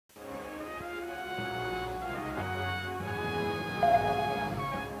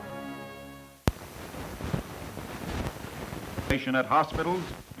Fission at hospitals,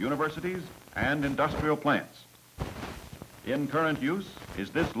 universities, and industrial plants. In current use is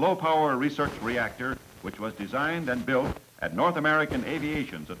this low-power research reactor, which was designed and built at North American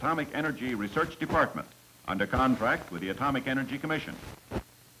Aviation's Atomic Energy Research Department under contract with the Atomic Energy Commission.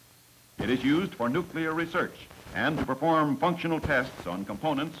 It is used for nuclear research and to perform functional tests on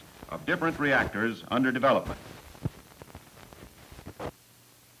components of different reactors under development.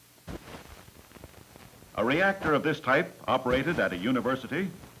 A reactor of this type, operated at a university,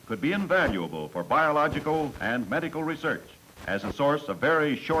 could be invaluable for biological and medical research as a source of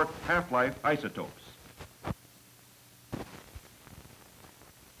very short half-life isotopes.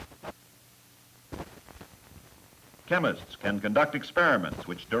 Chemists can conduct experiments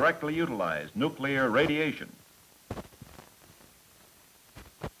which directly utilize nuclear radiation.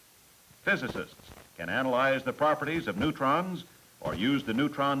 Physicists can analyze the properties of neutrons or use the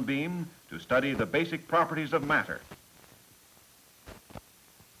neutron beam to study the basic properties of matter.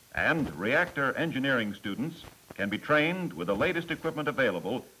 And reactor engineering students can be trained with the latest equipment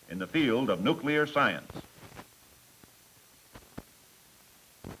available in the field of nuclear science.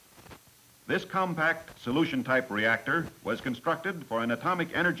 This compact solution-type reactor was constructed for an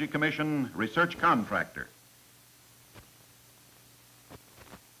Atomic Energy Commission research contractor.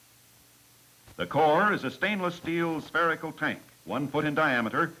 The core is a stainless steel spherical tank, 1 foot in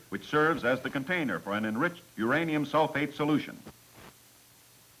diameter, which serves as the container for an enriched uranium sulfate solution.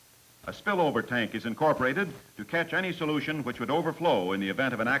 A spillover tank is incorporated to catch any solution which would overflow in the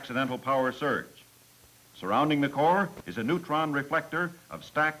event of an accidental power surge. Surrounding the core is a neutron reflector of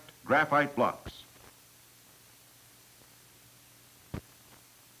stacked graphite blocks.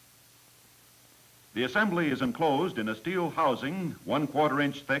 The assembly is enclosed in a steel housing 1/4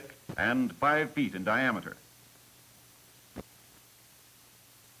 inch thick and 5 feet in diameter.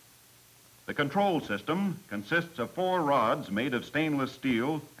 The control system consists of 4 rods made of stainless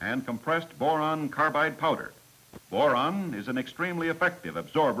steel and compressed boron carbide powder. Boron is an extremely effective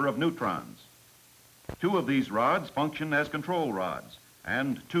absorber of neutrons. 2 of these rods function as control rods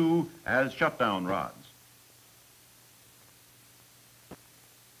and 2 as shutdown rods.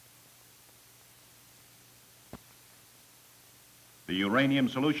 The uranium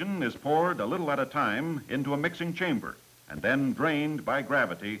solution is poured a little at a time into a mixing chamber and then drained by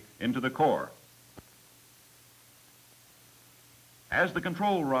gravity into the core. As the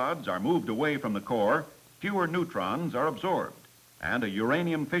control rods are moved away from the core, fewer neutrons are absorbed and a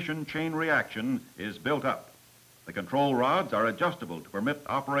uranium fission chain reaction is built up. The control rods are adjustable to permit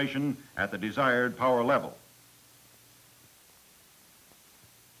operation at the desired power level.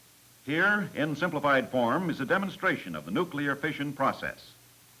 Here, in simplified form, is a demonstration of the nuclear fission process.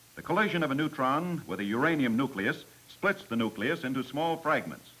 The collision of a neutron with a uranium nucleus splits the nucleus into small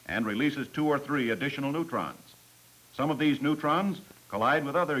fragments and releases 2 or 3 additional neutrons. Some of these neutrons collide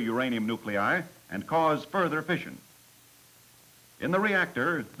with other uranium nuclei and cause further fission. In the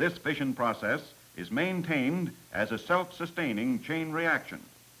reactor, this fission process is maintained as a self-sustaining chain reaction,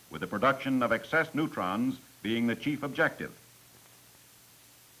 with the production of excess neutrons being the chief objective.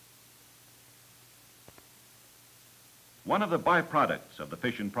 One of the byproducts of the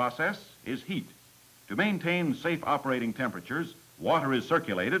fission process is heat. To maintain safe operating temperatures, water is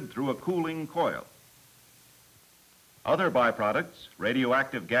circulated through a cooling coil. Other byproducts,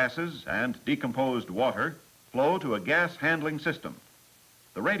 radioactive gases and decomposed water, flow to a gas handling system.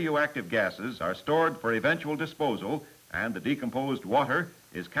 The radioactive gases are stored for eventual disposal, and the decomposed water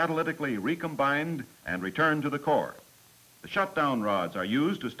is catalytically recombined and returned to the core. The shutdown rods are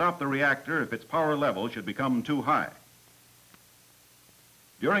used to stop the reactor if its power level should become too high.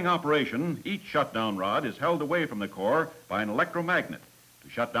 During operation, each shutdown rod is held away from the core by an electromagnet. To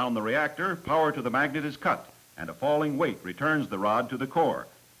shut down the reactor, power to the magnet is cut, and a falling weight returns the rod to the core.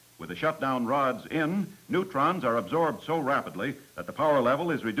 With the shutdown rods in, neutrons are absorbed so rapidly that the power level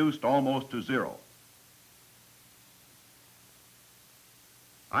is reduced almost to 0.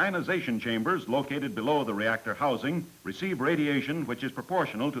 Ionization chambers located below the reactor housing receive radiation which is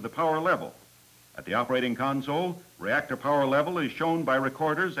proportional to the power level. At the operating console, reactor power level is shown by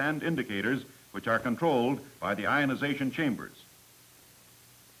recorders and indicators which are controlled by the ionization chambers.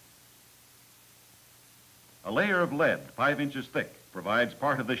 A layer of lead 5 inches thick provides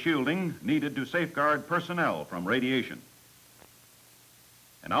part of the shielding needed to safeguard personnel from radiation.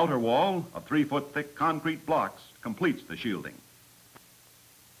 An outer wall of 3-foot thick concrete blocks completes the shielding.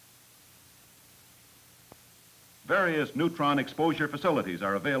 Various neutron exposure facilities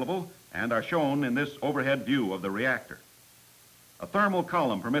are available and are shown in this overhead view of the reactor. A thermal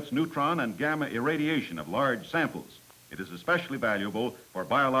column permits neutron and gamma irradiation of large samples. It is especially valuable for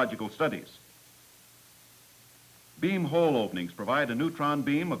biological studies. Beam hole openings provide a neutron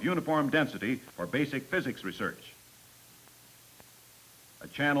beam of uniform density for basic physics research. A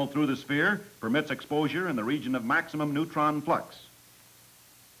channel through the sphere permits exposure in the region of maximum neutron flux.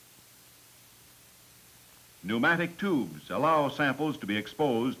 Pneumatic tubes allow samples to be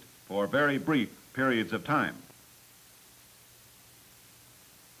exposed for very brief periods of time.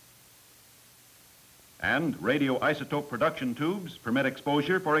 And radioisotope production tubes permit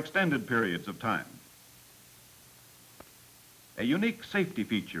exposure for extended periods of time. A unique safety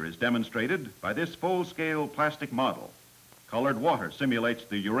feature is demonstrated by this full-scale plastic model. Colored water simulates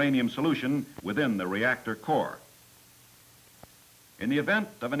the uranium solution within the reactor core. In the event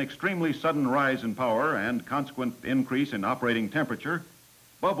of an extremely sudden rise in power and consequent increase in operating temperature,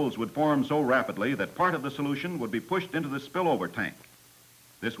 bubbles would form so rapidly that part of the solution would be pushed into the spillover tank.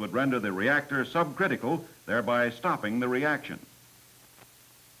 This would render the reactor subcritical, thereby stopping the reaction.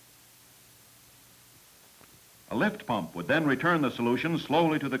 A lift pump would then return the solution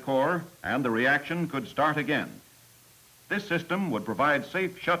slowly to the core, and the reaction could start again. This system would provide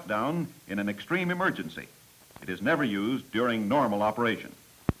safe shutdown in an extreme emergency. It is never used during normal operation.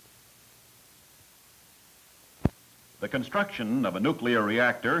 The construction of a nuclear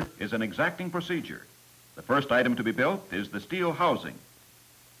reactor is an exacting procedure. The first item to be built is the steel housing.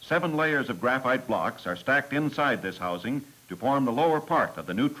 7 layers of graphite blocks are stacked inside this housing to form the lower part of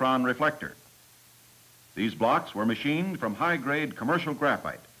the neutron reflector. These blocks were machined from high-grade commercial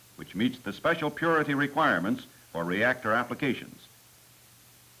graphite, which meets the special purity requirements for reactor applications.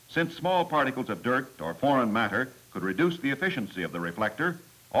 Since small particles of dirt or foreign matter could reduce the efficiency of the reflector,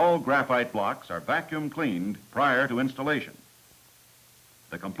 all graphite blocks are vacuum cleaned prior to installation.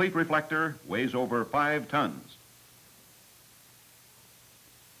 The complete reflector weighs over 5 tons.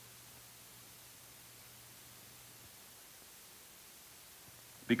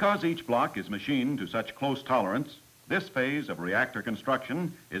 Because each block is machined to such close tolerance, this phase of reactor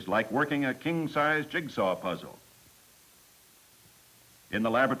construction is like working a king-size jigsaw puzzle. In the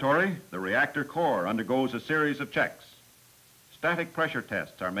laboratory, the reactor core undergoes a series of checks. Static pressure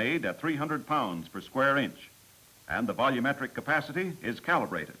tests are made at 300 pounds per square inch, and the volumetric capacity is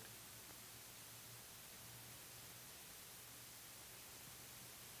calibrated.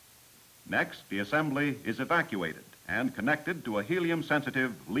 Next, the assembly is evacuated and connected to a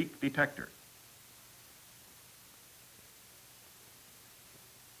helium-sensitive leak detector.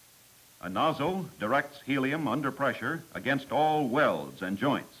 A nozzle directs helium under pressure against all welds and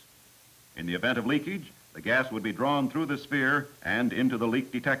joints. In the event of leakage, the gas would be drawn through the sphere and into the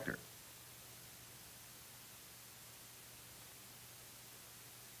leak detector.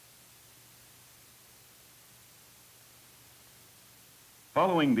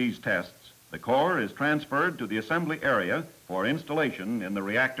 Following these tests, the core is transferred to the assembly area for installation in the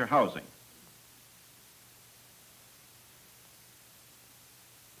reactor housing.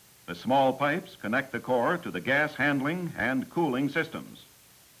 The small pipes connect the core to the gas handling and cooling systems.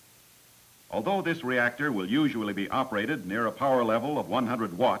 Although this reactor will usually be operated near a power level of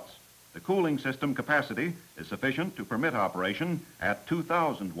 100 watts, the cooling system capacity is sufficient to permit operation at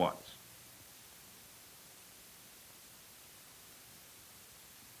 2,000 watts.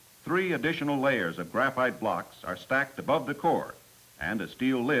 3 additional layers of graphite blocks are stacked above the core, and a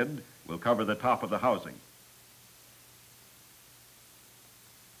steel lid will cover the top of the housing.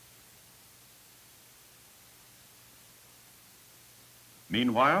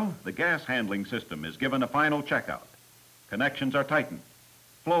 Meanwhile, the gas handling system is given a final checkout. Connections are tightened,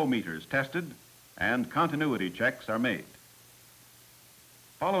 flow meters tested, and continuity checks are made.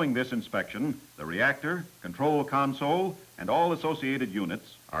 Following this inspection, the reactor, control console, and all associated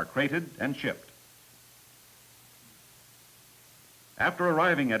units are crated and shipped. After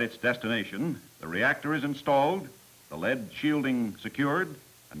arriving at its destination, the reactor is installed, the lead shielding secured,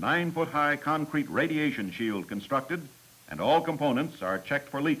 a 9-foot-high concrete radiation shield constructed, and all components are checked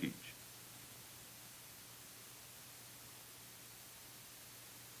for leakage.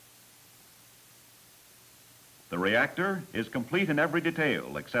 The reactor is complete in every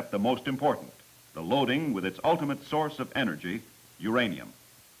detail except the most important, the loading with its ultimate source of energy, uranium.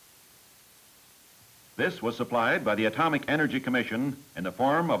 This was supplied by the Atomic Energy Commission in the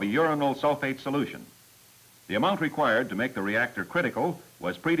form of a uranyl sulfate solution. The amount required to make the reactor critical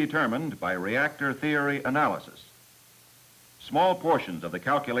was predetermined by reactor theory analysis. Small portions of the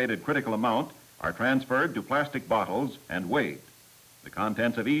calculated critical amount are transferred to plastic bottles and weighed. The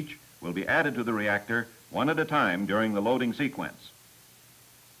contents of each will be added to the reactor one at a time during the loading sequence.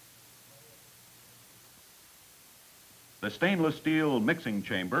 The stainless steel mixing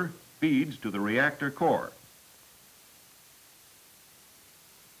chamber feeds to the reactor core.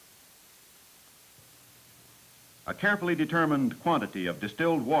 A carefully determined quantity of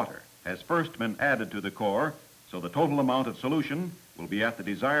distilled water has first been added to the core, so the total amount of solution will be at the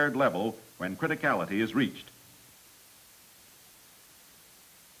desired level when criticality is reached.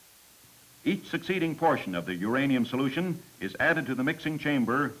 Each succeeding portion of the uranium solution is added to the mixing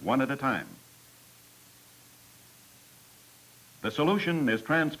chamber one at a time. The solution is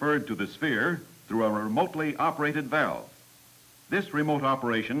transferred to the sphere through a remotely operated valve. This remote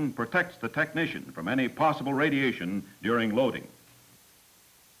operation protects the technician from any possible radiation during loading.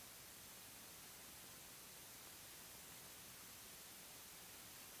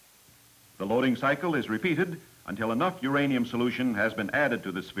 The loading cycle is repeated until enough uranium solution has been added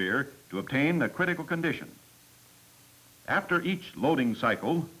to the sphere to obtain a critical condition. After each loading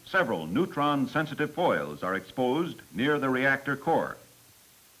cycle, several neutron-sensitive foils are exposed near the reactor core.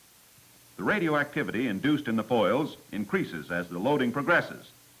 The radioactivity induced in the foils increases as the loading progresses.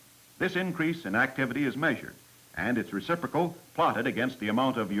 This increase in activity is measured, and its reciprocal plotted against the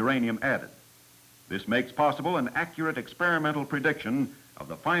amount of uranium added. This makes possible an accurate experimental prediction of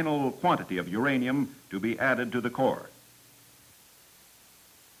the final quantity of uranium to be added to the core.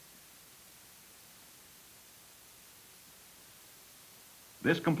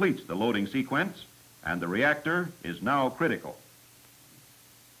 This completes the loading sequence, and the reactor is now critical.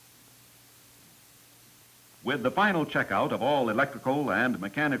 With the final checkout of all electrical and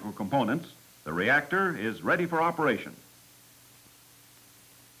mechanical components, the reactor is ready for operation.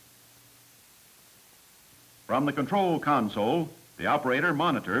 From the control console, the operator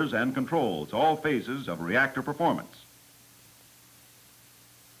monitors and controls all phases of reactor performance.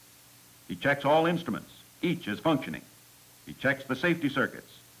 He checks all instruments. Each is functioning. He checks the safety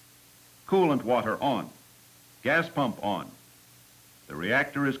circuits. Coolant water on. Gas pump on. The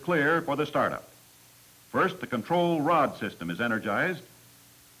reactor is clear for the startup. First, the control rod system is energized.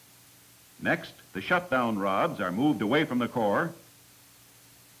 Next, the shutdown rods are moved away from the core.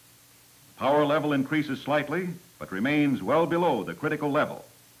 Power level increases slightly, but remains well below the critical level.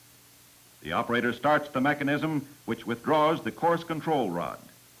 The operator starts the mechanism which withdraws the course control rod.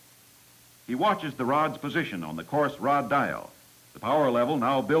 He watches the rod's position on the course rod dial. The power level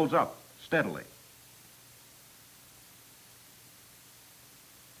now builds up steadily.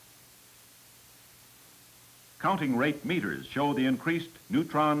 Counting rate meters show the increased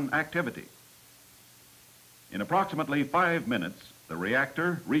neutron activity. In approximately 5 minutes, the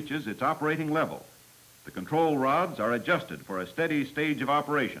reactor reaches its operating level. The control rods are adjusted for a steady stage of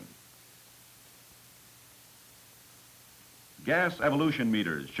operation. Gas evolution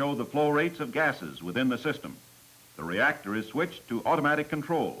meters show the flow rates of gases within the system. The reactor is switched to automatic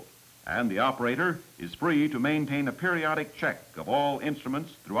control, and the operator is free to maintain a periodic check of all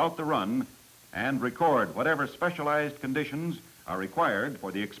instruments throughout the run and record whatever specialized conditions are required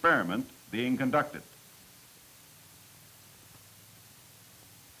for the experiment being conducted.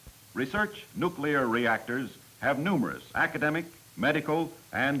 Research nuclear reactors have numerous academic, medical,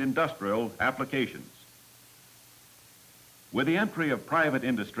 and industrial applications. With the entry of private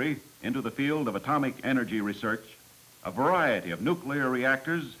industry into the field of atomic energy research, a variety of nuclear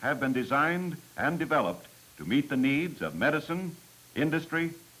reactors have been designed and developed to meet the needs of medicine,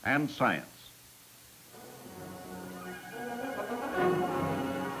 industry, and science.